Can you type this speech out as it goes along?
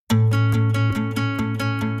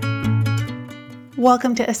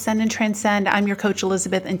Welcome to Ascend and Transcend. I'm your coach,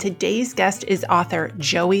 Elizabeth, and today's guest is author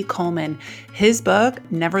Joey Colemen. His book,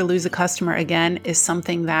 Never Lose a Customer Again, is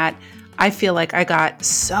something that I feel like I got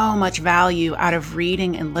so much value out of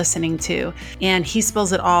reading and listening to. And he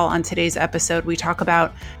spills it all on today's episode. We talk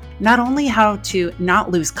about not only how to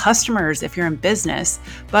not lose customers if you're in business,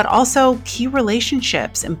 but also key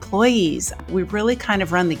relationships, employees. We really kind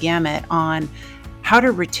of run the gamut on how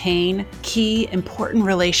to retain key important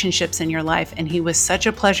relationships in your life. And he was such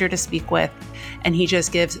a pleasure to speak with. And he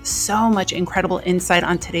just gives so much incredible insight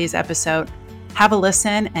on today's episode. Have a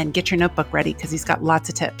listen and get your notebook ready because he's got lots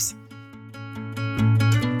of tips.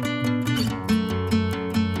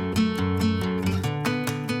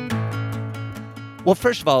 Well,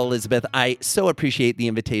 first of all, Elizabeth, I so appreciate the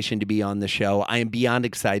invitation to be on the show. I am beyond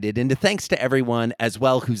excited. And thanks to everyone as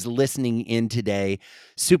well who's listening in today.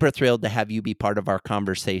 Super thrilled to have you be part of our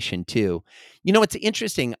conversation too. You know, it's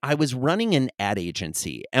interesting. I was running an ad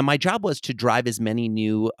agency and my job was to drive as many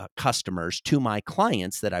new customers to my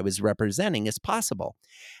clients that I was representing as possible.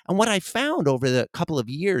 And what I found over the couple of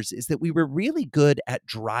years is that we were really good at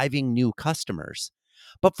driving new customers.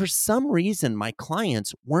 But for some reason, my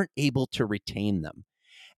clients weren't able to retain them.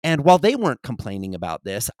 And while they weren't complaining about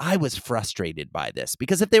this, I was frustrated by this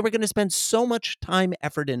because if they were going to spend so much time,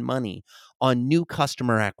 effort, and money on new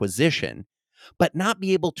customer acquisition, but not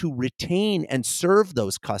be able to retain and serve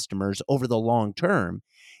those customers over the long term,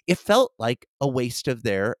 it felt like a waste of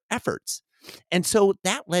their efforts. And so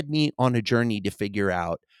that led me on a journey to figure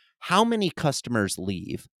out how many customers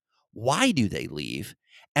leave, why do they leave,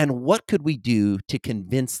 and what could we do to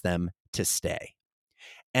convince them to stay?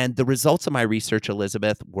 And the results of my research,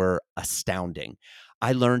 Elizabeth, were astounding.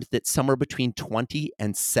 I learned that somewhere between 20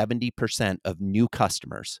 and 70% of new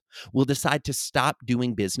customers will decide to stop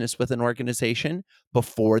doing business with an organization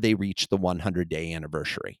before they reach the 100-day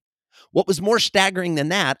anniversary. What was more staggering than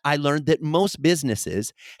that, I learned that most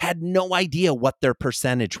businesses had no idea what their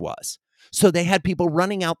percentage was. So they had people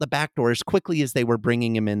running out the back door as quickly as they were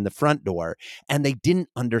bringing them in the front door, and they didn't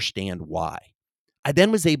understand why. I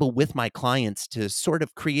then was able with my clients to sort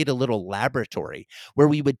of create a little laboratory where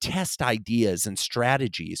we would test ideas and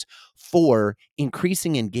strategies for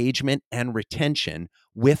increasing engagement and retention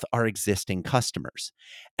with our existing customers.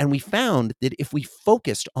 And we found that if we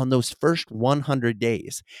focused on those first 100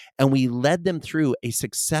 days and we led them through a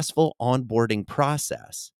successful onboarding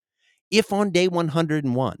process, if on day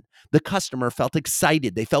 101, the customer felt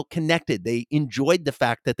excited, they felt connected, they enjoyed the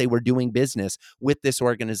fact that they were doing business with this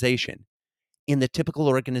organization, in the typical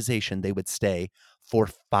organization, they would stay for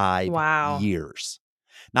 5 Wow. years.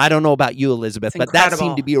 Now, I don't know about you, Elizabeth, It's but that seemed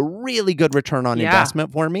incredible. to be a really good return on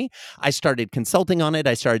investment for me. I started consulting on it.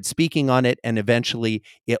 I started speaking on it. And eventually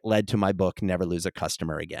it led to my book, Never Lose a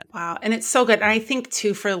Customer Again. Wow. And it's so good. And I think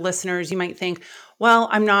too, for listeners, you might think, well,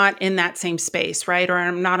 I'm not in that same space, right? Or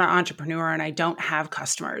I'm not an entrepreneur and I don't have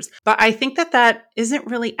customers. But I think that that isn't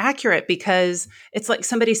really accurate because it's like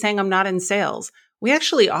somebody saying I'm not in sales. We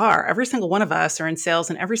actually are. Every single one of us are in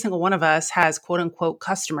sales and every single one of us has quote unquote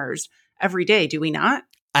customers every day. Do we not?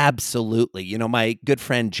 Absolutely. You know, my good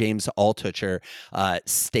friend James Altucher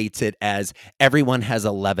states it as everyone has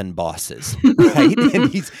 11 bosses, right? And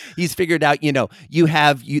he's figured out, you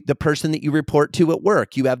have the person that you report to at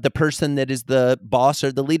work. You have the person that is the boss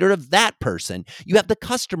or the leader of that person. You have the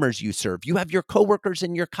customers you serve. You have your coworkers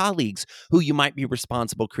and your colleagues who you might be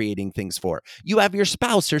responsible creating things for. You have your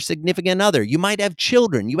spouse or significant other. You might have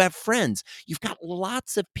children. You have friends. You've got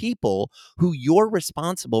lots of people who you're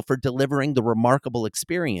responsible for delivering the remarkable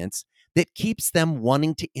experience that keeps them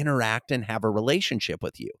wanting to interact and have a relationship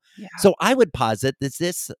with you. Yeah. So I would posit that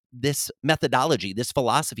this methodology, this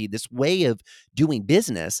philosophy, this way of doing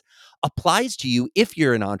business applies to you if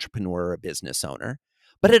you're an entrepreneur or a business owner,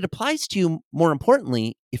 but it applies to you more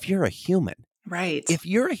importantly if you're a human. Right. If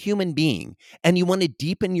you're a human being and you want to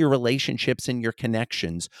deepen your relationships and your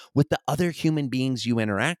connections with the other human beings you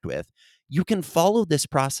interact with, you can follow this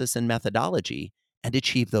process and methodology and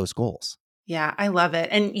achieve those goals. Yeah, I love it.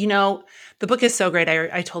 And, the book is so great.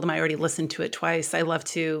 I told him I already listened to it twice. I love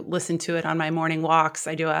to listen to it on my morning walks.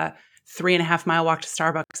 I do a 3.5-mile walk to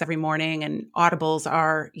Starbucks every morning, and audibles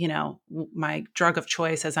are, my drug of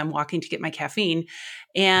choice as I'm walking to get my caffeine.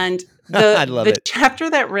 And I love the it. chapter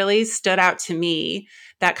that really stood out to me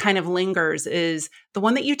that kind of lingers is the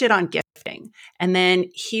one that you did on gifting. And then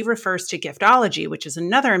he refers to Giftology, which is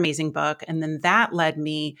another amazing book. And then that led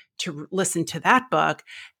me to listen to that book,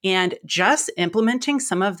 and just implementing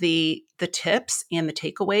some of the tips and the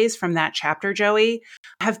takeaways from that chapter, Joey,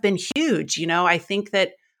 have been huge. I think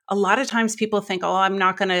that a lot of times people think, oh, I'm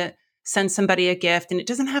not going to send somebody a gift, and it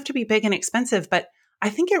doesn't have to be big and expensive, but I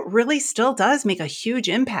think it really still does make a huge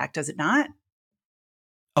impact, does it not?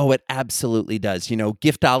 Oh, it absolutely does.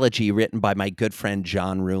 Giftology, written by my good friend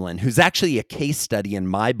John Ruhlin, who's actually a case study in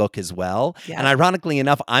my book as well. And Yes. ironically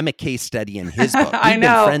enough, I'm a case study in his book. I We've been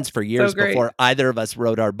know. friends for So years great. before either of us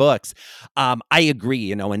wrote our books. I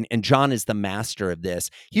agree, and John is the master of this.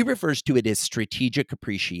 He refers to it as strategic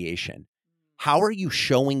appreciation. How are you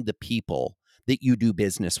showing the people that you do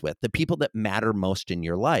business with, the people that matter most in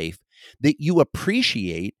your life, that you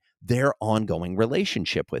appreciate their ongoing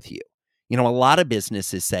relationship with you? A lot of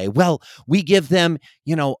businesses say, well, we give them,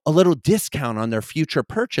 a little discount on their future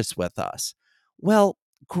purchase with us. Well,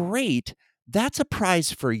 great. That's a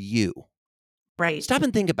prize for you. Right. Stop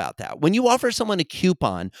and think about that. When you offer someone a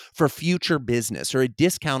coupon for future business or a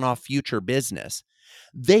discount off future business,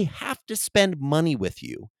 they have to spend money with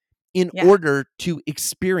you in Yeah. order to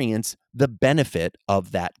experience the benefit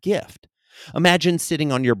of that gift. Imagine sitting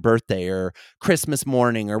on your birthday or Christmas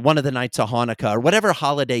morning or one of the nights of Hanukkah or whatever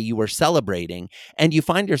holiday you were celebrating, and you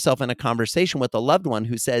find yourself in a conversation with a loved one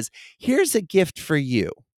who says, "Here's a gift for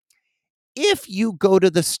you. If you go to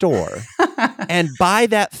the store and buy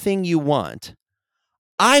that thing you want,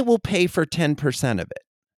 I will pay for 10% of it."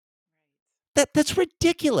 That's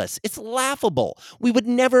ridiculous. It's laughable. We would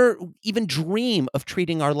never even dream of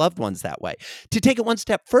treating our loved ones that way. To take it one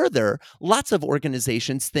step further, lots of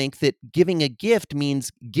organizations think that giving a gift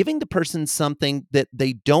means giving the person something that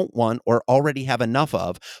they don't want or already have enough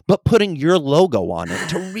of, but putting your logo on it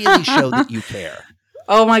to really show that you care.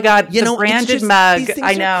 Oh my God, the It's branded just mug. these I things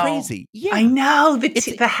are know. crazy. I Yeah. know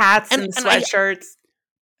It's the hats and and the and I sweatshirts.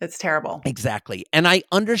 It's terrible. Exactly. And I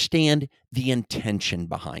understand the intention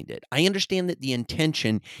behind it. I understand that the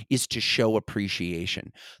intention is to show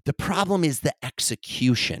appreciation. The problem is the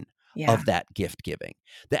execution Yeah. of that gift giving.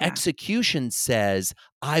 The Yeah. execution says,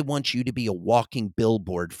 I want you to be a walking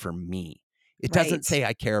billboard for me. It doesn't Right. say,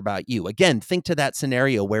 I care about you. Again, think to that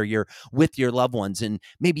scenario where you're with your loved ones and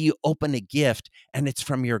maybe you open a gift and it's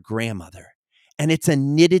from your grandmother and it's a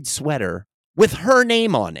knitted sweater with her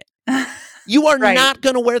name on it. You are Right. not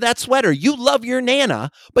going to wear that sweater. You love your Nana,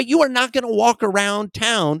 but you are not going to walk around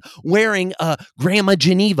town wearing a Grandma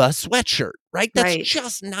Geneva sweatshirt, right? That's Right.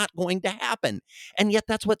 just not going to happen. And yet,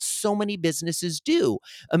 that's what so many businesses do.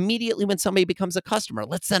 Immediately when somebody becomes a customer,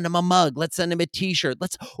 let's send them a mug, let's send them a t-shirt,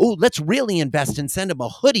 let's really invest and send them a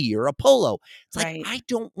hoodie or a polo. It's like, Right. I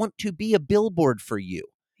don't want to be a billboard for you.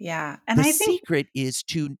 Yeah. And The I think secret is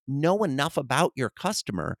to know enough about your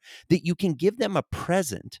customer that you can give them a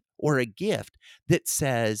present or a gift that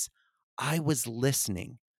says, I was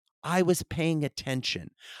listening. I was paying attention.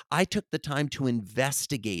 I took the time to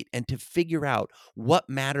investigate and to figure out what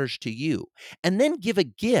matters to you, and then give a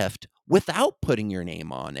gift without putting your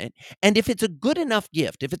name on it. And if it's a good enough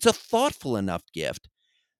gift, if it's a thoughtful enough gift,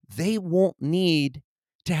 they won't need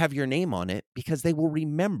to have your name on it because they will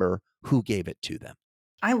remember who gave it to them.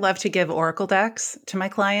 I love to give oracle decks to my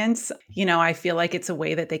clients. I feel like it's a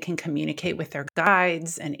way that they can communicate with their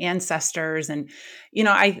guides and ancestors. And,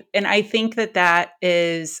 I think that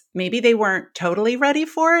is, maybe they weren't totally ready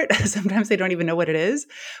for it. Sometimes they don't even know what it is,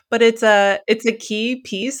 but it's a key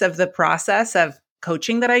piece of the process of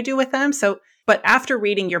coaching that I do with them. So, but after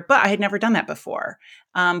reading your book, I had never done that before.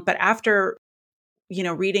 But after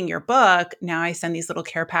reading your book, now I send these little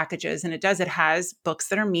care packages, and it has books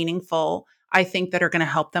that are meaningful. I think that are going to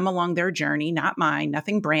help them along their journey, not mine,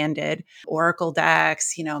 nothing branded, oracle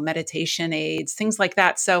decks, meditation aids, things like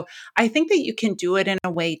that. So I think that you can do it in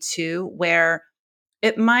a way too, where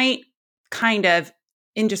it might kind of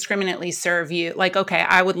indiscriminately serve you. Like, okay,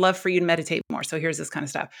 I would love for you to meditate more. So here's this kind of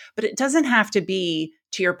stuff. But it doesn't have to be,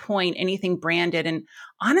 to your point, anything branded. And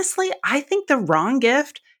honestly, I think the wrong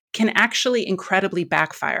gift can actually incredibly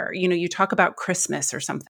backfire. You talk about Christmas or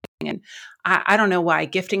something. And I don't know why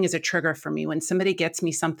gifting is a trigger for me. When somebody gets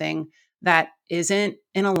me something that isn't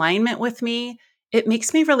in alignment with me, it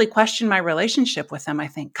makes me really question my relationship with them. I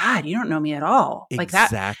think, God, you don't know me at all. Like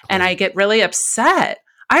that. And I Exactly. get really upset.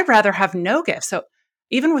 I'd rather have no gift. So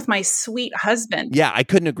even with my sweet husband, Yeah, I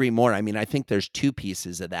couldn't agree more. I mean, I think there's two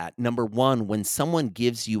pieces of that. Number one, when someone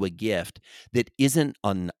gives you a gift that isn't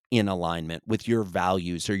in alignment with your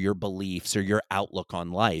values or your beliefs or your outlook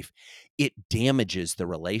on life, it damages the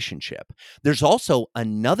relationship. There's also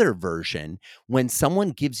another version when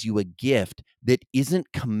someone gives you a gift that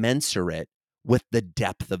isn't commensurate with the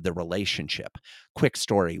depth of the relationship. Quick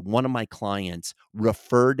story, one of my clients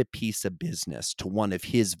referred a piece of business to one of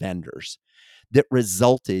his vendors that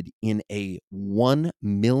resulted in a $1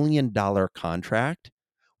 million contract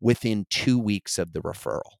within 2 weeks of the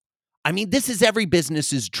referral. I mean, this is every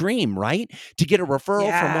business's dream, right? To get a referral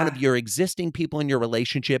from one Yeah. of your existing people in your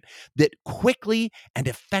relationship that quickly and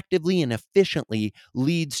effectively and efficiently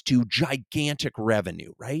leads to gigantic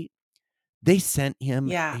revenue, right? They sent him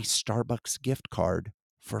a Yeah. Starbucks gift card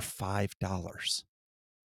for $5.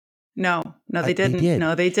 No, no, they They didn't. did.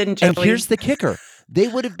 No, they didn't, And here's Joey. the kicker. They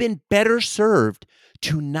would have been better served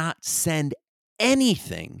to not send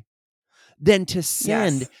anything than to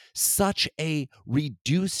send Yes. such a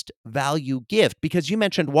reduced value gift. Because you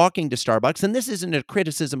mentioned walking to Starbucks, and this isn't a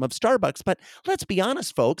criticism of Starbucks, but let's be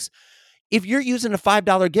honest, folks. If you're using a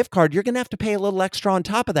 $5 gift card, you're going to have to pay a little extra on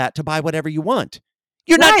top of that to buy whatever you want.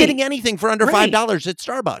 You're not getting Right. anything for under Right. $5 at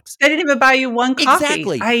Starbucks. They didn't even buy you one coffee.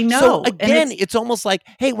 Exactly. I So know. And again, it's almost like,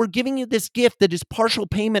 hey, we're giving you this gift that is partial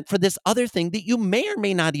payment for this other thing that you may or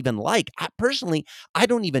may not even like. Personally, I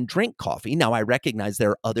don't even drink coffee. Now, I recognize there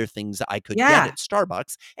are other things I could get yeah. at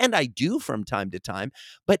Starbucks, and I do from time to time,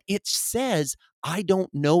 but it says, I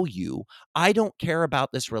don't know you. I don't care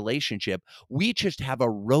about this relationship. We just have a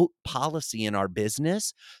rote policy in our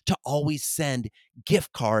business to always send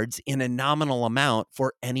gift cards in a nominal amount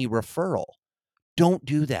for any referral. Don't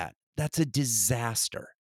do that. That's a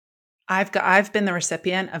disaster. I've been the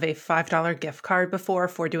recipient of a $5 gift card before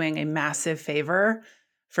for doing a massive favor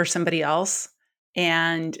for somebody else.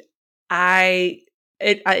 And I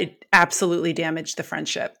it absolutely damaged the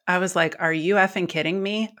friendship. I was like, "Are you effing kidding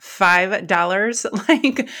me? $5?"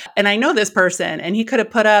 Like, and I know this person and he could have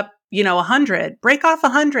put up, 100, break off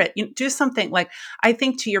 100, do something. Like, I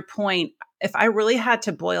think to your point, if I really had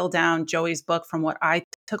to boil down Joey's book from what I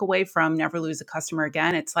took away from Never Lose a Customer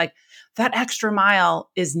Again, it's like that extra mile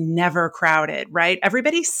is never crowded, right?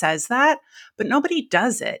 Everybody says that, but nobody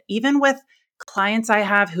does it. Even with clients I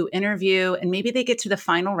have who interview and maybe they get to the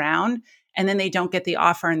final round and then they don't get the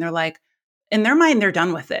offer and they're like, in their mind, they're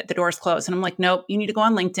done with it. The door's closed. And I'm like, nope, you need to go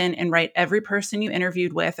on LinkedIn and write every person you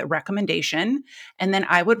interviewed with a recommendation. And then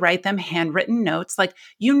I would write them handwritten notes. Like,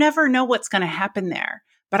 you never know what's going to happen there.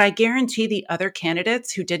 But I guarantee the other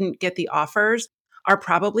candidates who didn't get the offers are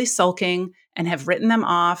probably sulking and have written them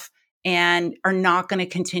off and are not going to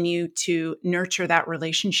continue to nurture that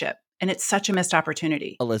relationship. And it's such a missed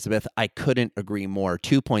opportunity. Elizabeth, I couldn't agree more.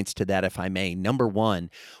 2 points to that, if I may. Number one,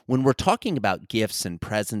 when we're talking about gifts and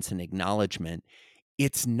presents and acknowledgement,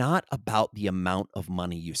 it's not about the amount of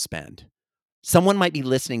money you spend. Someone might be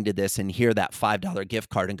listening to this and hear that $5 gift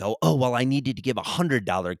card and go, oh, well, I needed to give a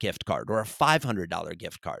 $100 gift card or a $500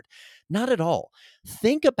 gift card. Not at all.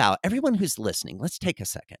 Think about everyone who's listening. Let's take a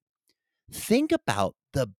second. Think about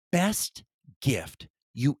the best gift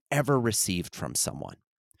you ever received from someone.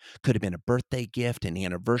 Could have been a birthday gift, an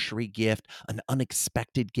anniversary gift, an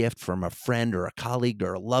unexpected gift from a friend or a colleague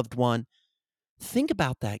or a loved one. Think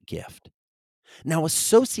about that gift. Now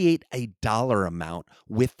associate a dollar amount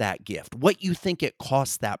with that gift, what you think it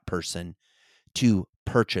costs that person to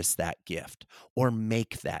purchase that gift or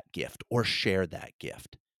make that gift or share that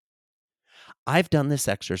gift. I've done this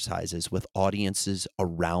exercises with audiences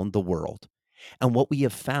around the world. And what we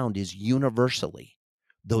have found is universally,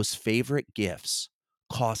 those favorite gifts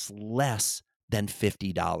cost less than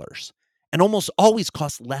 $50 and almost always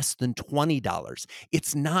cost less than $20.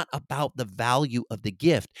 It's not about the value of the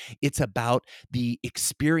gift. It's about the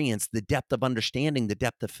experience, the depth of understanding, the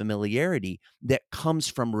depth of familiarity that comes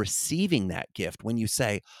from receiving that gift when you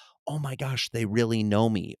say, oh my gosh, they really know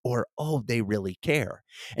me, or oh, they really care.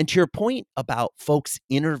 And to your point about folks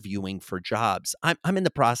interviewing for jobs, I'm in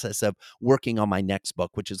the process of working on my next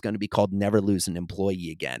book, which is going to be called Never Lose an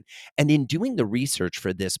Employee Again. And in doing the research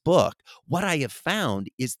for this book, what I have found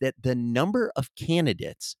is that the number of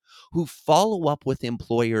candidates who follow up with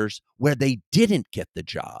employers where they didn't get the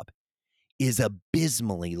job is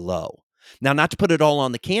abysmally low. Now, not to put it all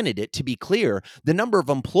on the candidate, to be clear, the number of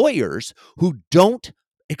employers who don't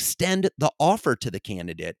extend the offer to the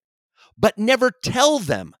candidate but never tell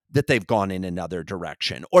them that they've gone in another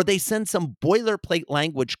direction, or they send some boilerplate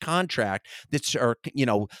language contract that's, or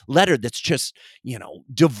letter that's just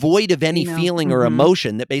devoid of any Email. feeling or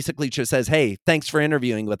emotion, that basically just says, hey, thanks for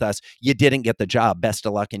interviewing with us, you didn't get the job, best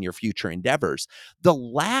of luck in your future endeavors. The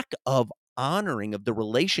lack of honoring of the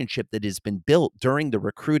relationship that has been built during the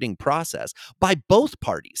recruiting process by both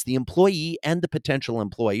parties, the employee and the potential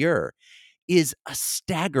employer, is a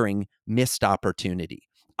staggering missed opportunity.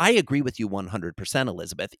 I agree with you 100%,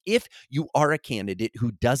 Elizabeth. If you are a candidate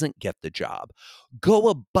who doesn't get the job, go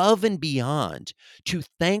above and beyond to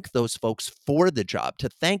thank those folks for the job, to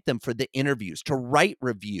thank them for the interviews, to write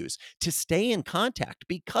reviews, to stay in contact,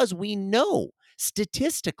 because we know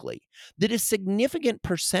statistically that a significant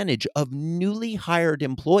percentage of newly hired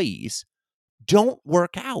employees don't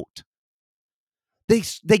work out.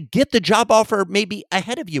 They get the job offer maybe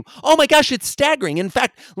ahead of you. Oh my gosh, it's staggering. In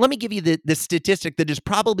fact, let me give you the statistic that has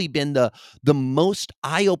probably been the most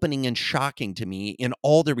eye-opening and shocking to me in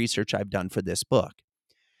all the research I've done for this book.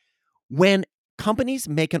 When companies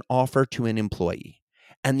make an offer to an employee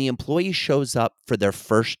and the employee shows up for their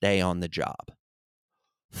first day on the job,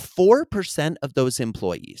 4% of those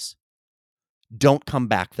employees don't come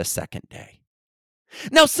back the second day.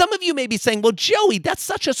 Now, some of you may be saying, well, Joey, that's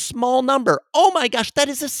such a small number. Oh my gosh, that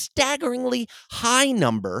is a staggeringly high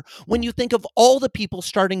number when you think of all the people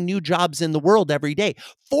starting new jobs in the world every day.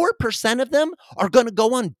 4% of them are going to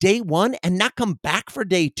go on day one and not come back for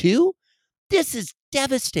day two. This is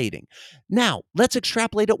devastating. Now, let's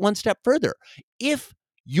extrapolate it one step further. If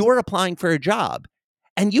you're applying for a job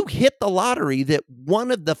and you hit the lottery that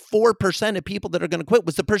one of the 4% of people that are going to quit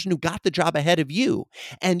was the person who got the job ahead of you,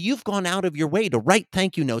 and you've gone out of your way to write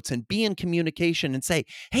thank you notes and be in communication and say,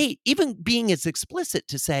 hey, even being as explicit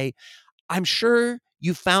to say, I'm sure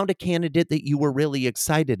you found a candidate that you were really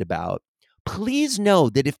excited about. Please know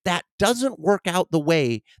that if that doesn't work out the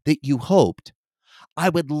way that you hoped, I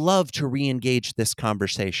would love to re-engage this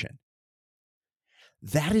conversation.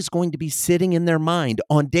 That is going to be sitting in their mind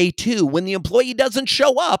on day two when the employee doesn't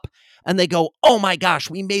show up and they go, oh my gosh,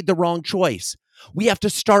 we made the wrong choice. We have to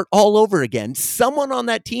start all over again. Someone on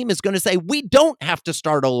that team is going to say, we don't have to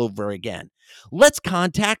start all over again. Let's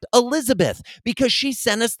contact Elizabeth because she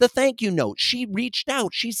sent us the thank you note. She reached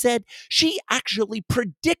out. She said she actually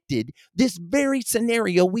predicted this very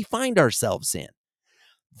scenario we find ourselves in.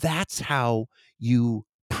 That's how you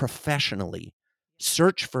professionally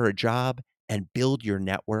search for a job and build your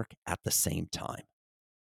network at the same time.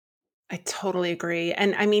 I totally agree.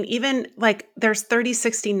 And I mean, even like there's 30,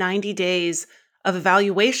 60, 90 days of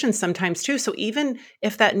evaluation sometimes too. So even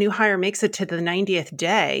if that new hire makes it to the 90th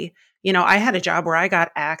day, I had a job where I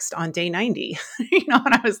got axed on day 90, and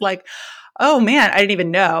I was like, oh man, I didn't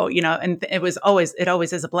even know, and it always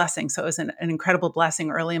is a blessing. So it was an incredible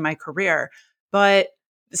blessing early in my career. But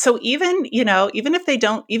so even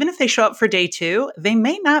if they show up for day two, they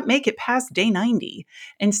may not make it past day 90.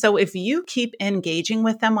 And so if you keep engaging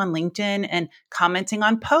with them on LinkedIn and commenting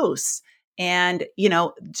on posts and,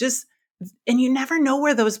 and you never know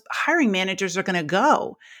where those hiring managers are going to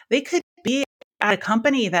go. They could be at a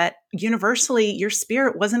company that universally your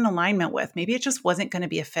spirit wasn't in alignment with. Maybe it just wasn't going to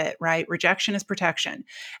be a fit, right? Rejection is protection.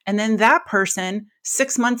 And then that person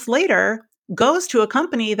 6 months later goes to a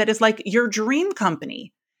company that is like your dream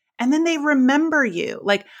company. And then they remember you.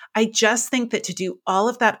 Like, I just think that to do all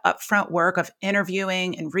of that upfront work of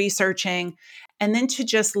interviewing and researching, and then to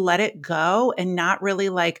just let it go and not really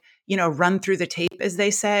run through the tape, as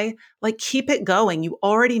they say, like keep it going. You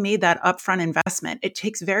already made that upfront investment. It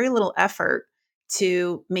takes very little effort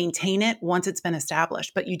to maintain it once it's been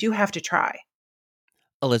established, but you do have to try.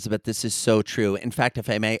 Elizabeth, this is so true. In fact, if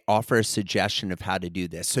I may offer a suggestion of how to do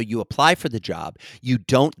this. So you apply for the job, you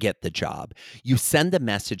don't get the job, you send a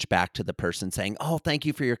message back to the person saying, oh, thank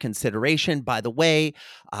you for your consideration. By the way,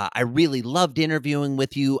 I really loved interviewing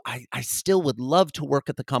with you. I still would love to work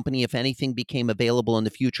at the company if anything became available in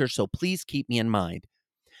the future. So please keep me in mind.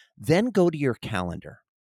 Then go to your calendar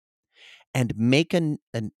and make an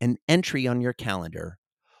entry on your calendar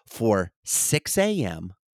for 6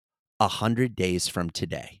 a.m. 100 days from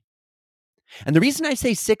today. And the reason I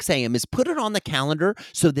say 6 a.m. is put it on the calendar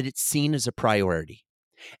so that it's seen as a priority.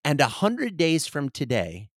 And 100 days from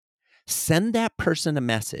today, send that person a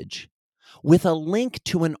message with a link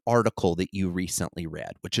to an article that you recently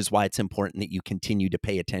read, which is why it's important that you continue to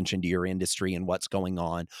pay attention to your industry and what's going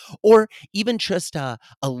on, or even just a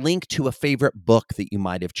link to a favorite book that you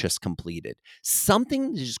might have just completed.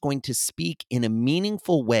 Something that is going to speak in a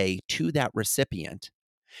meaningful way to that recipient.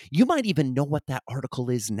 You might even know what that article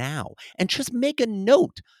is now and just make a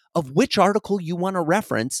note of which article you want to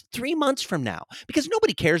reference 3 months from now, because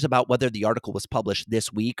nobody cares about whether the article was published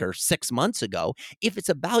this week or 6 months ago. If it's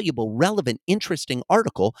a valuable, relevant, interesting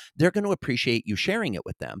article, they're going to appreciate you sharing it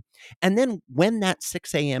with them. And then when that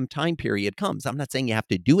 6 a.m. time period comes, I'm not saying you have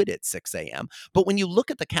to do it at 6 a.m., but when you look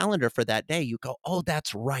at the calendar for that day, you go, oh,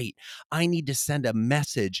 that's right. I need to send a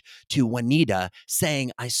message to Juanita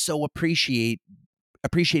saying, I so appreciated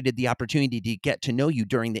the opportunity to get to know you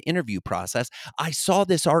during the interview process. I saw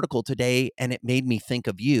this article today and it made me think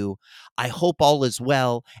of you. I hope all is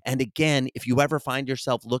well. And again, if you ever find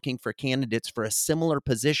yourself looking for candidates for a similar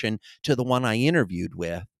position to the one I interviewed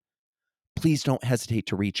with, please don't hesitate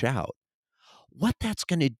to reach out. What that's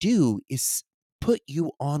going to do is put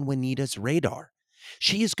you on Juanita's radar.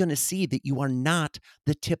 She is going to see that you are not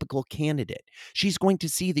the typical candidate. She's going to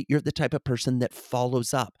see that you're the type of person that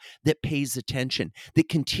follows up, that pays attention, that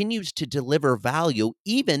continues to deliver value,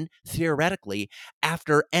 even theoretically,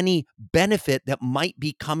 after any benefit that might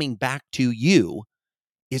be coming back to you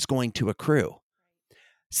is going to accrue.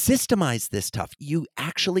 Systemize this stuff. You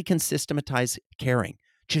actually can systematize caring.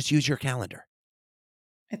 Just use your calendar.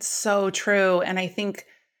 It's so true. And I think,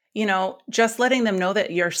 just letting them know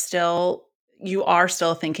that you are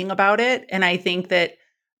still thinking about it. And I think that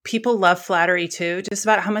people love flattery too, just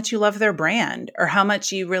about how much you love their brand or how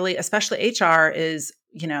much you really, especially HR is,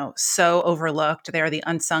 so overlooked. They are the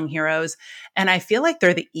unsung heroes. And I feel like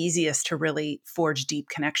they're the easiest to really forge deep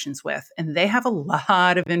connections with. And they have a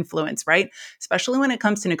lot of influence, right? Especially when it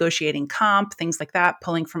comes to negotiating comp, things like that,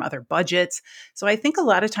 pulling from other budgets. So I think a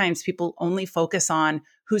lot of times people only focus on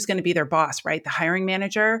who's going to be their boss, right? The hiring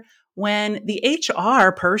manager, when the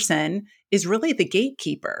HR person is really the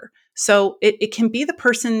gatekeeper. So it can be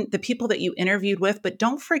the people that you interviewed with, but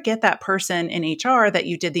don't forget that person in HR that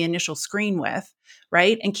you did the initial screen with,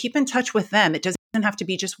 right? And keep in touch with them. It doesn't have to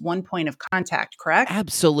be just one point of contact, correct?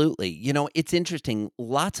 Absolutely. It's interesting.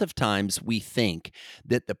 Lots of times we think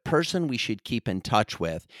that the person we should keep in touch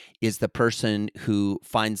with is the person who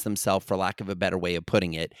finds themselves, for lack of a better way of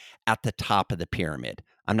putting it, at the top of the pyramid.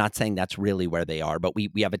 I'm not saying that's really where they are, but we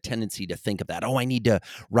have a tendency to think of that. Oh, I need to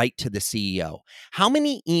write to the CEO. How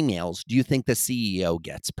many emails do you think the CEO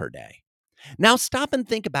gets per day? Now stop and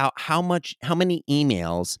think about how many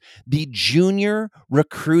emails the junior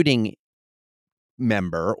recruiting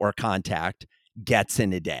member or contact gets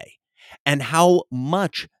in a day, and how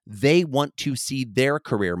much they want to see their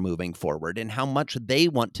career moving forward and how much they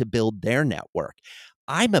want to build their network.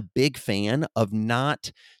 I'm a big fan of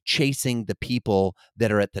not chasing the people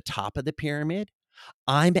that are at the top of the pyramid.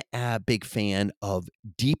 I'm a big fan of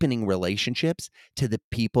deepening relationships to the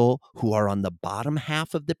people who are on the bottom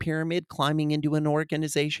half of the pyramid climbing into an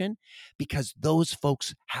organization, because those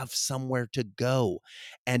folks have somewhere to go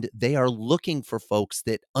and they are looking for folks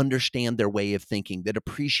that understand their way of thinking, that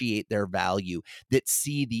appreciate their value, that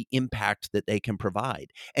see the impact that they can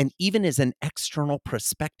provide. And even as an external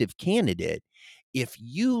prospective candidate, if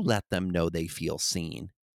you let them know they feel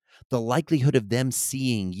seen, the likelihood of them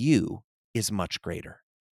seeing you is much greater.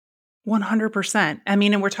 100%. I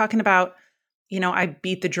mean, and we're talking about, I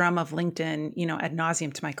beat the drum of LinkedIn, ad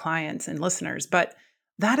nauseum to my clients and listeners, but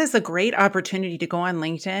that is a great opportunity to go on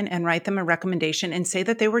LinkedIn and write them a recommendation and say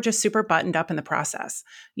that they were just super buttoned up in the process,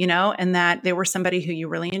 and that they were somebody who you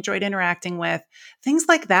really enjoyed interacting with. Things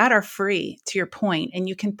like that are free, to your point, and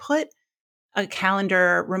you can put a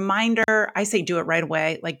calendar reminder. I say do it right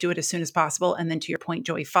away, like do it as soon as possible. And then to your point,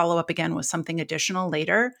 Joey, follow up again with something additional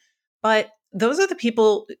later. But those are the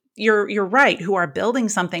people, you're right, who are building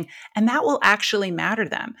something, and that will actually matter to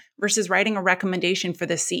them versus writing a recommendation for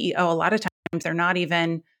the CEO. A lot of times they're not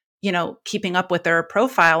even, keeping up with their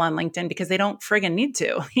profile on LinkedIn because they don't friggin' need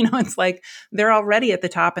to. It's like they're already at the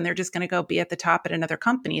top and they're just going to go be at the top at another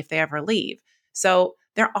company if they ever leave. So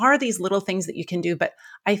there are these little things that you can do, but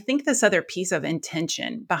I think this other piece of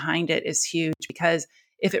intention behind it is huge, because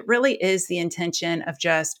if it really is the intention of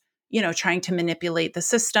just, trying to manipulate the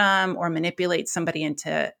system or manipulate somebody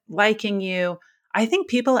into liking you, I think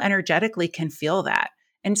people energetically can feel that.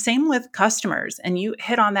 And same with customers. And you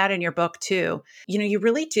hit on that in your book too. You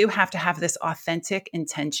really do have to have this authentic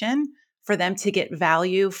intention for them to get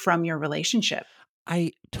value from your relationship.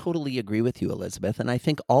 I totally agree with you, Elizabeth. And I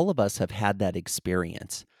think all of us have had that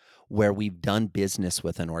experience where we've done business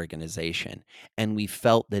with an organization and we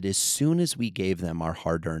felt that as soon as we gave them our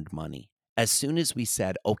hard earned money, as soon as we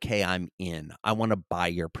said, okay, I'm in, I want to buy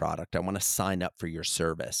your product, I want to sign up for your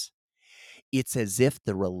service, it's as if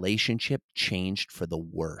the relationship changed for the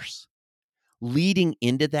worse. Leading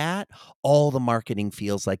into that, all the marketing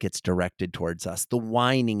feels like it's directed towards us. The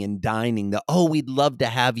whining and dining, oh, we'd love to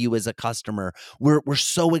have you as a customer. We're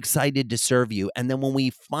so excited to serve you. And then when we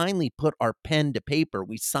finally put our pen to paper,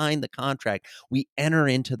 we sign the contract, we enter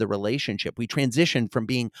into the relationship, we transition from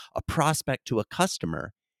being a prospect to a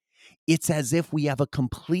customer. It's as if we have a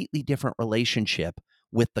completely different relationship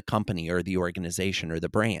with the company or the organization or the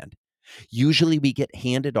brand. Usually we get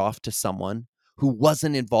handed off to someone who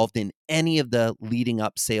wasn't involved in any of the leading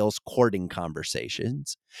up sales courting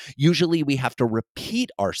conversations. Usually we have to repeat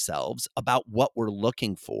ourselves about what we're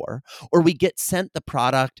looking for, or we get sent the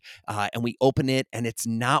product and we open it and it's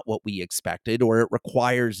not what we expected, or it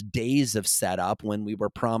requires days of setup when we were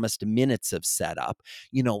promised minutes of setup.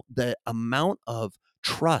 The amount of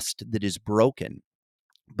trust that is broken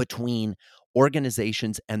between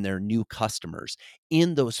organizations and their new customers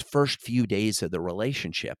in those first few days of the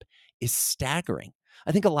relationship is staggering.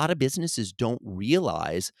 I think a lot of businesses don't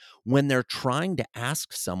realize when they're trying to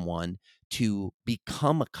ask someone to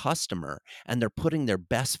become a customer and they're putting their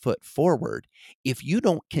best foot forward, if you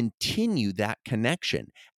don't continue that connection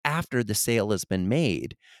after the sale has been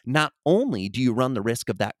made, not only do you run the risk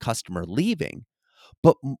of that customer leaving,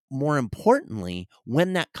 but more importantly,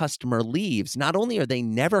 when that customer leaves, not only are they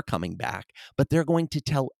never coming back, but they're going to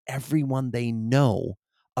tell everyone they know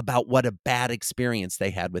about what a bad experience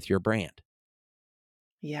they had with your brand.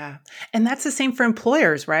 Yeah. And that's the same for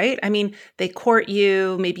employers, right? I mean, they court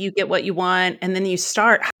you, maybe you get what you want, and then you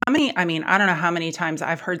start. I don't know how many times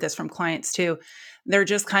I've heard this from clients too. They're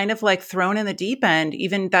just kind of like thrown in the deep end,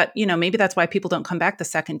 even that, maybe that's why people don't come back the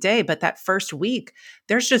second day, but that first week,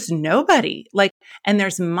 there's just nobody. And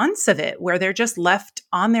there's months of it where they're just left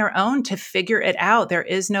on their own to figure it out. There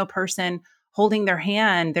is no person holding their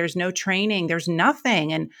hand, there's no training, there's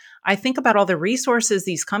nothing. And I think about all the resources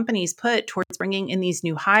these companies put towards bringing in these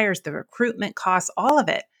new hires, the recruitment costs, all of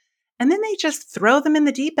it. And then they just throw them in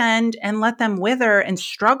the deep end and let them wither and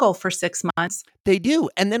struggle for 6 months. They do.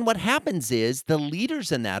 And then what happens is the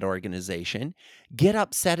leaders in that organization get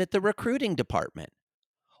upset at the recruiting department.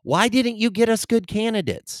 Why didn't you get us good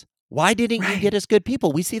candidates? Why didn't you Right. get us good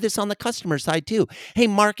people? We see this on the customer side too. Hey,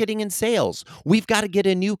 marketing and sales, we've got to get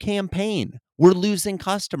a new campaign. We're losing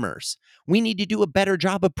customers. We need to do a better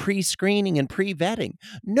job of pre-screening and pre-vetting.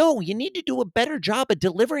 No, you need to do a better job of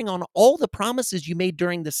delivering on all the promises you made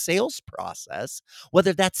during the sales process,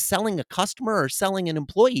 whether that's selling a customer or selling an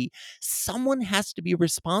employee. Someone has to be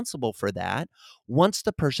responsible for that once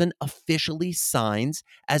the person officially signs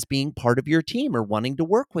as being part of your team or wanting to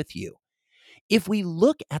work with you. If we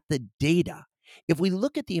look at the data, if we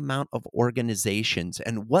look at the amount of organizations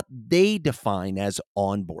and what they define as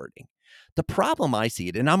onboarding, the problem I see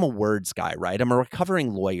it, and I'm a words guy, right? I'm a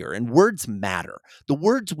recovering lawyer, and words matter. The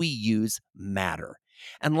words we use matter.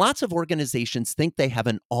 And lots of organizations think they have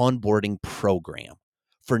an onboarding program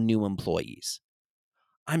for new employees.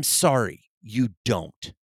 I'm sorry, you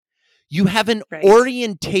don't. You have an Right.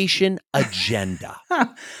 orientation agenda,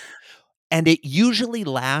 and it usually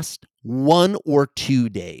lasts 1 or 2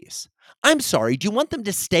 days. I'm sorry, do you want them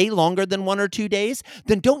to stay longer than 1 or 2 days?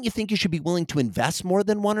 Then don't you think you should be willing to invest more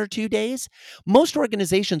than 1 or 2 days? Most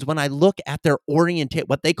organizations, when I look at their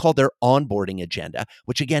what they call their onboarding agenda,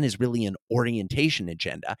 which again is really an orientation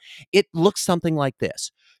agenda, it looks something like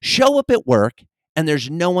this. Show up at work and there's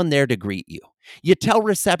no one there to greet you. You tell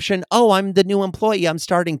reception, "Oh, I'm the new employee. I'm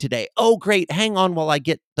starting today." "Oh, great. Hang on while I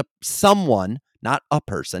get the someone, not a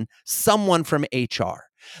person, someone from HR."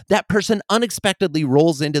 That person unexpectedly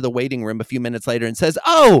rolls into the waiting room a few minutes later and says,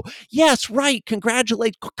 "Oh, yes, right.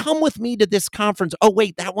 Congratulate. Come with me to this conference. Oh,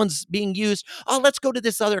 wait, that one's being used. Oh, let's go to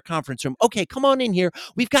this other conference room. Okay, come on in here.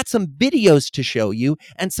 We've got some videos to show you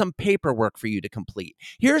and some paperwork for you to complete.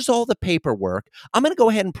 Here's all the paperwork. I'm going to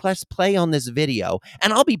go ahead and press play on this video,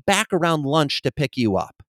 and I'll be back around lunch to pick you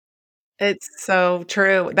up." It's so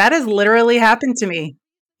true. That has literally happened to me.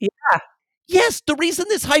 Yeah. Yes, the reason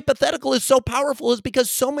this hypothetical is so powerful is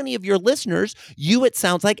because so many of your listeners, you it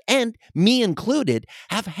sounds like, and me included,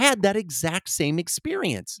 have had that exact same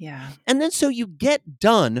experience. Yeah. And then so you get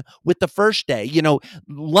done with the first day.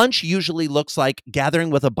 Lunch usually looks like gathering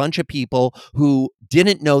with a bunch of people who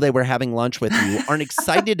didn't know they were having lunch with you, aren't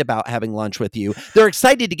excited about having lunch with you. They're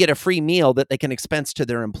excited to get a free meal that they can expense to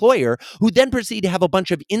their employer, who then proceed to have a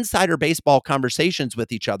bunch of insider baseball conversations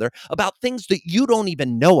with each other about things that you don't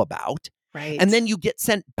even know about. And Right. then you get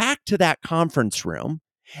sent back to that conference room.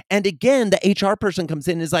 And again, the HR person comes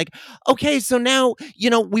in and is like, "Okay, so now,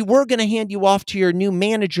 we were going to hand you off to your new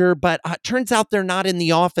manager, but turns out they're not in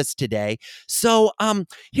the office today. So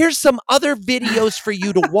here's some other videos for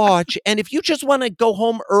you to watch. And if you just want to go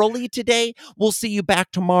home early today, we'll see you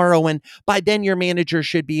back tomorrow. And by then, your manager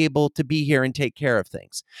should be able to be here and take care of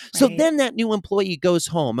things." So Right. then that new employee goes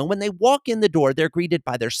home. And when they walk in the door, they're greeted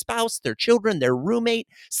by their spouse, their children, their roommate,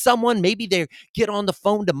 someone. Maybe they get on the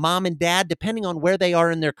phone to mom and dad, depending on where they are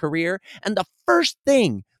in their career. And the first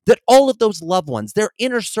thing that all of those loved ones, their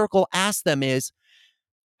inner circle, ask them is,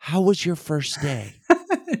 "How was your first day?"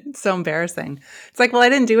 It's so embarrassing. It's like, well, I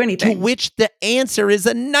didn't do To anything. which the answer is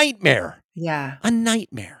a nightmare. Yeah. A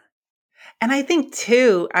nightmare. And I think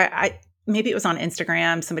too, I maybe it was on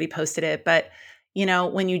Instagram, somebody posted it, but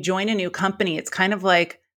when you join a new company, it's kind of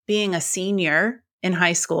like being a senior in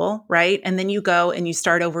high school, right? And then you go and you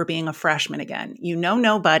start over being a freshman again. You know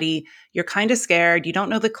nobody, you're kind of scared, you don't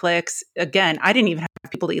know the clicks. Again, I didn't even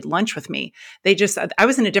have people to eat lunch with me. I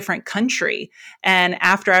was in a different country. And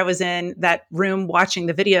after I was in that room watching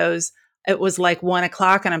the videos, it was like 1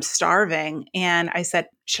 o'clock and I'm starving. And I said,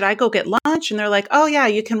 "Should I go get lunch?" And they're like, "Oh, yeah,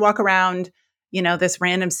 you can walk around this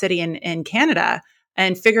random city in Canada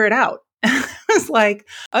and figure it out. I was like,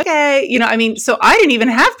 okay, so I didn't even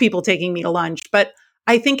have people taking me to lunch, but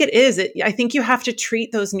I think I think you have to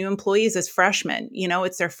treat those new employees as freshmen.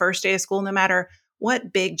 It's their first day of school, no matter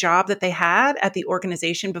what big job that they had at the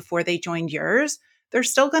organization before they joined yours. They're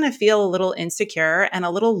still going to feel a little insecure and a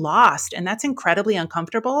little lost. And that's incredibly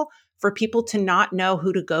uncomfortable for people to not know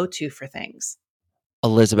who to go to for things.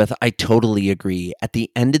 Elizabeth, I totally agree. At the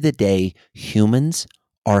end of the day, humans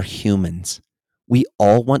are humans. We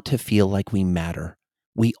all want to feel like we matter.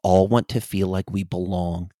 We all want to feel like we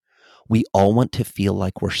belong. We all want to feel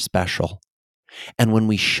like we're special. And when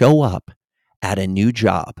we show up at a new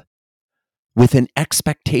job with an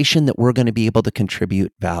expectation that we're going to be able to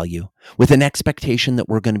contribute value, with an expectation that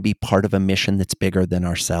we're going to be part of a mission that's bigger than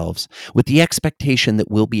ourselves, with the expectation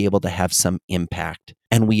that we'll be able to have some impact,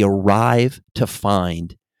 and we arrive to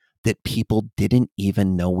find that people didn't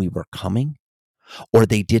even know we were coming, or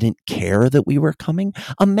they didn't care that we were coming.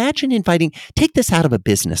 Take this out of a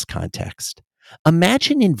business context.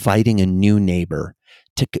 Imagine inviting a new neighbor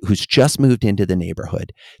who's just moved into the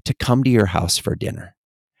neighborhood to come to your house for dinner.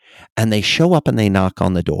 And they show up and they knock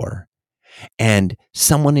on the door. And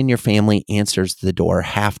someone in your family answers the door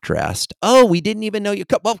half dressed. Oh, we didn't even know you.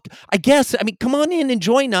 Well, come on in and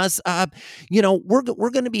join us. We're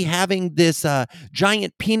going to be having this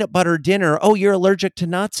giant peanut butter dinner. Oh, you're allergic to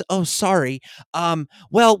nuts? Oh, sorry.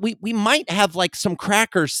 Well, we might have like some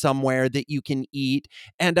crackers somewhere that you can eat,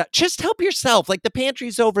 and just help yourself. Like the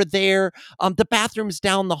pantry's over there. The bathroom's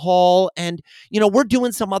down the hall, and we're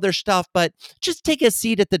doing some other stuff, but just take a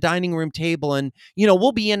seat at the dining room table, and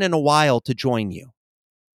we'll be in a while to join you.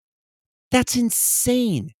 That's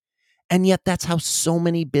insane. And yet that's how so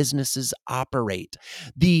many businesses operate.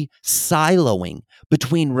 The siloing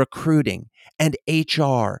between recruiting and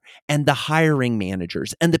HR and the hiring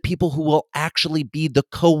managers and the people who will actually be the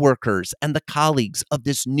coworkers and the colleagues of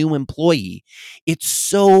this new employee. It's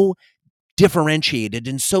so differentiated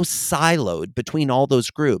and so siloed between all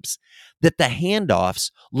those groups that the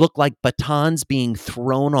handoffs look like batons being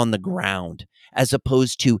thrown on the ground as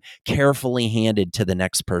opposed to carefully handed to the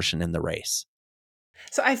next person in the race.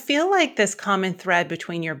 So I feel like this common thread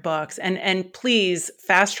between your books, and please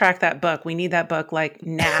fast track that book. We need that book like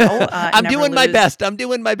now. I'm doing my best. I'm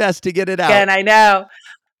doing my best to get it out. Again, I know.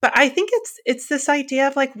 But I think it's this idea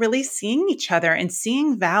of like really seeing each other and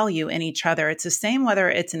seeing value in each other. It's the same whether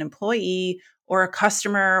it's an employee or a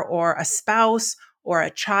customer or a spouse or a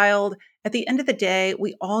child. At the end of the day,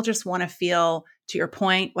 we all just want to feel, to your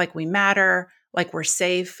point, like we matter, like we're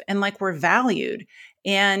safe, and like we're valued.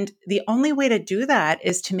 And the only way to do that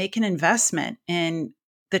is to make an investment in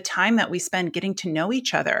the time that we spend getting to know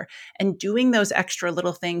each other and doing those extra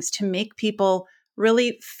little things to make people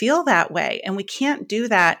really feel that way. And we can't do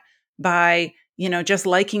that by, just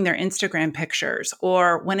liking their Instagram pictures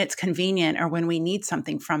or when it's convenient or when we need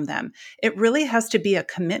something from them. It really has to be a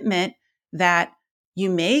commitment that you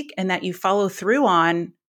make and that you follow through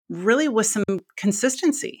on, really with some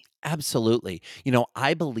consistency. Absolutely.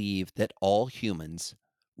 I believe that all humans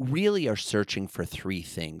really are searching for three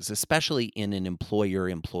things, especially in an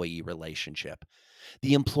employer-employee relationship.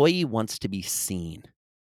 The employee wants to be seen.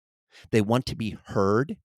 They want to be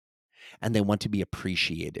heard, and they want to be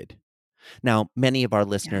appreciated. Now, many of our Yeah,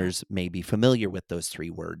 listeners may be familiar with those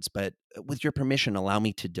three words, but with your permission, allow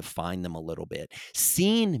me to define them a little bit.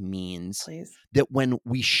 Seen means please. that when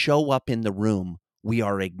we show up in the room, we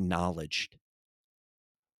are acknowledged.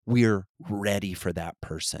 We're ready for that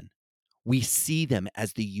person. We see them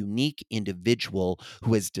as the unique individual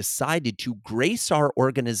who has decided to grace our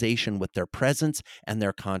organization with their presence and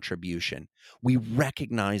their contribution. We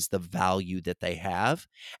recognize the value that they have,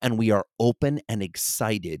 and we are open and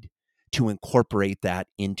excited to incorporate that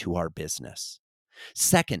into our business.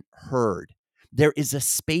 Second, heard. There is a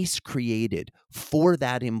space created for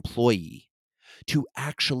that employee to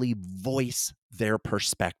actually voice their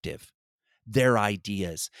perspective, their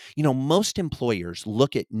ideas. Most employers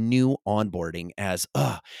look at new onboarding as,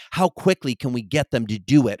 how quickly can we get them to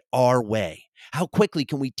do it our way? How quickly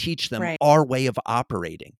can we teach them Right. our way of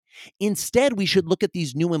operating? Instead, we should look at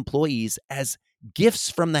these new employees as gifts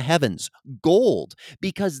from the heavens, gold,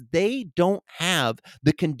 because they don't have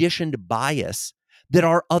the conditioned bias that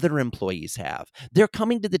our other employees have. They're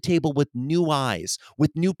coming to the table with new eyes,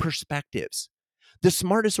 with new perspectives. The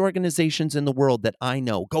smartest organizations in the world that I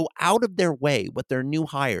know go out of their way with their new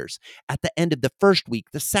hires at the end of the first week,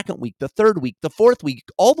 the second week, the third week, the fourth week,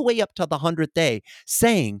 all the way up to the 100th day,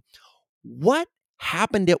 saying, what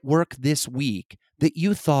happened at work this week that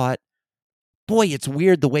you thought, boy, it's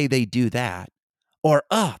weird the way they do that? Or,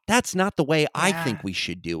 that's not the way I Yeah. think we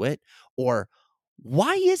should do it. Or,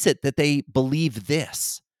 Why is it that they believe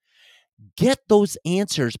this? Get those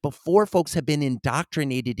answers before folks have been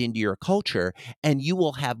indoctrinated into your culture, and you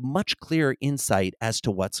will have much clearer insight as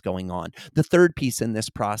to what's going on. The third piece in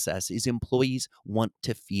this process is employees want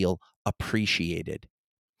to feel appreciated.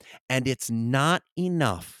 And it's not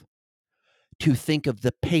enough to think of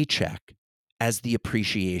the paycheck as the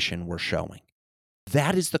appreciation we're showing.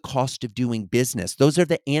 That is the cost of doing business. Those are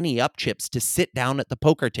the ante up chips to sit down at the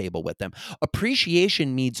poker table with them.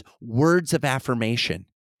 Appreciation means words of affirmation.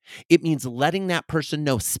 It means letting that person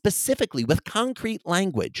know specifically with concrete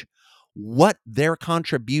language what their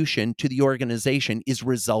contribution to the organization is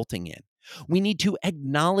resulting in. We need to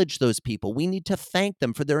acknowledge those people. We need to thank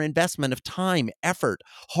them for their investment of time, effort,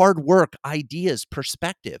 hard work, ideas,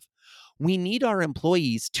 perspective. We need our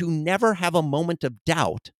employees to never have a moment of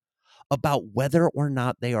doubt about whether or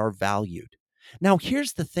not they are valued. Now,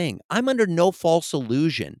 here's the thing. I'm under no false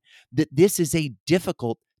illusion that this is a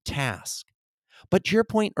difficult task. But to your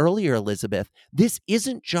point earlier, Elizabeth, this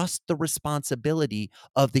isn't just the responsibility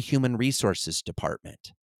of the human resources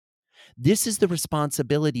department. This is the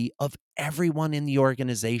responsibility of everyone in the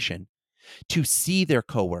organization to see their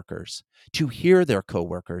coworkers, to hear their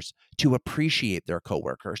coworkers, to appreciate their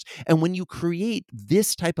coworkers. And when you create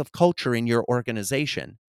this type of culture in your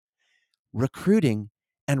organization, recruiting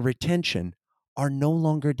and retention are no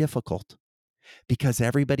longer difficult because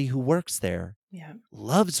everybody who works there Yeah.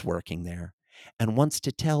 loves working there and wants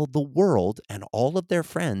to tell the world and all of their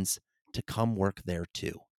friends to come work there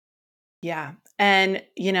too. Yeah. And,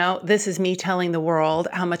 this is me telling the world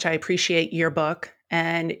how much I appreciate your book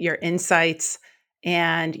and your insights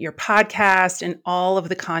and your podcast and all of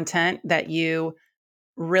the content that you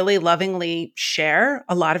really lovingly share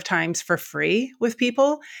a lot of times for free with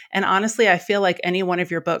people. And honestly, I feel like any one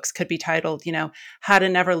of your books could be titled, How to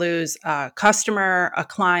Never Lose a Customer, a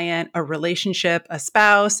Client, a Relationship, a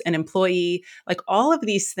Spouse, an Employee. Like all of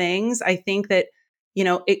these things, I think that,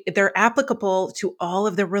 they're applicable to all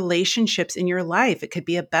of the relationships in your life. It could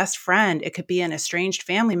be a best friend, it could be an estranged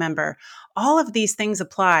family member. All of these things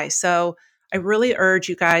apply. So I really urge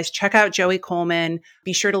you guys, check out Joey Colemen.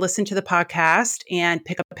 Be sure to listen to the podcast and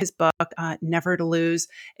pick up his book, Never to Lose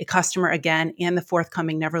a Customer Again, and the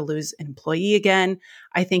forthcoming Never Lose an Employee Again.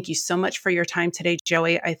 I thank you so much for your time today,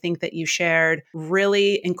 Joey. I think that you shared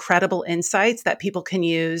really incredible insights that people can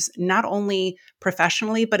use not only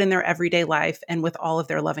professionally, but in their everyday life and with all of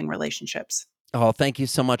their loving relationships. Oh, thank you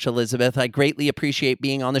so much, Elizabeth. I greatly appreciate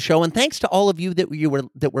being on the show. And thanks to all of you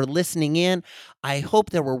that were listening in. I hope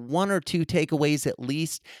there were one or two takeaways at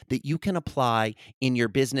least that you can apply in your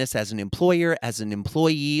business as an employer, as an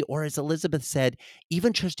employee, or as Elizabeth said,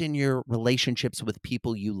 even just in your relationships with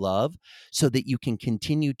people you love, so that you can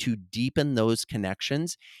continue to deepen those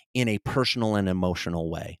connections in a personal and emotional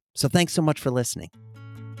way. So thanks so much for listening.